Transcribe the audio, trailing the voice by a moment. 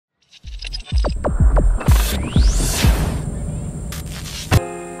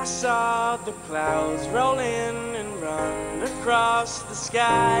saw the clouds roll in and run across the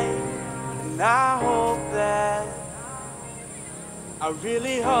sky, and I hope that, I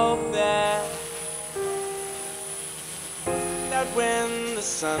really hope that when the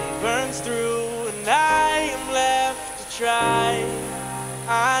sun burns through and I am left to try,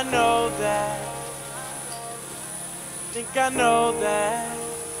 I know that, I think I know that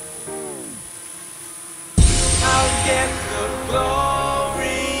I'll get the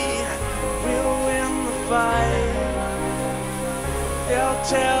glory, we'll win the fight. They'll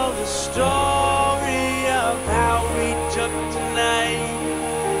tell the story of how we took tonight,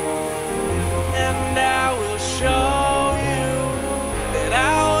 and I will show you that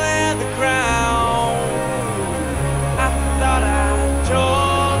I'll wear the crown. I thought I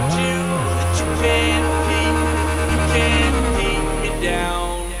told you that you can't keep me down.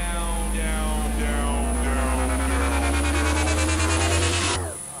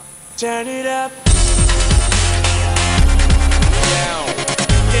 Turn it up. Down.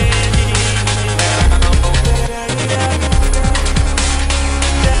 Can't keep me down. Turn it up.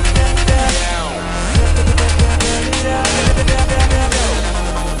 Down.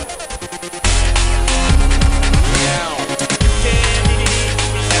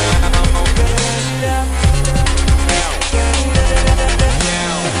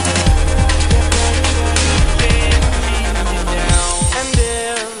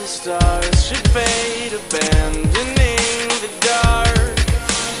 Stars should fade, abandoning the dark.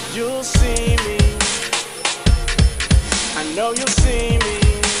 You'll see me, I know you'll see me.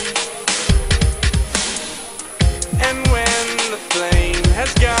 And when the flame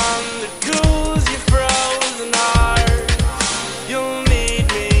has gone that cools your frozen heart, you'll need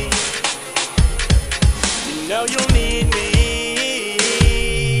me, you know you'll need me,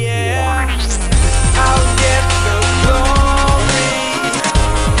 yeah. I'll get the glory,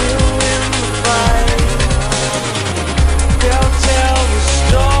 we'll win the fight. They'll tell the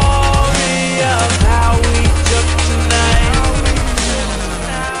story of how we took tonight,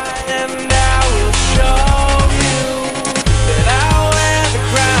 and I will show you that I'll wear the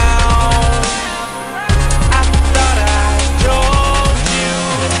crown. I thought I told you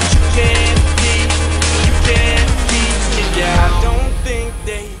that you can't keep me down. I don't think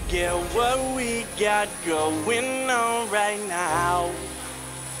they get what we got going on right now.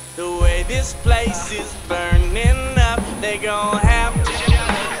 The way this place is burning up, they gon' have to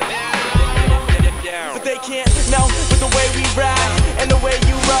but they can't, no, with the way we ride and the way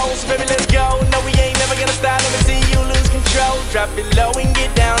you roll. So baby, let's go. No, we ain't never gonna stop. Let me see you lose control. Drop it low and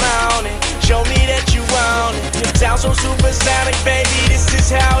get down on it. Show me that you want it. Sound so supersonic, baby, this is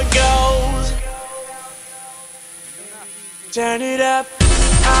how it goes. Turn it up.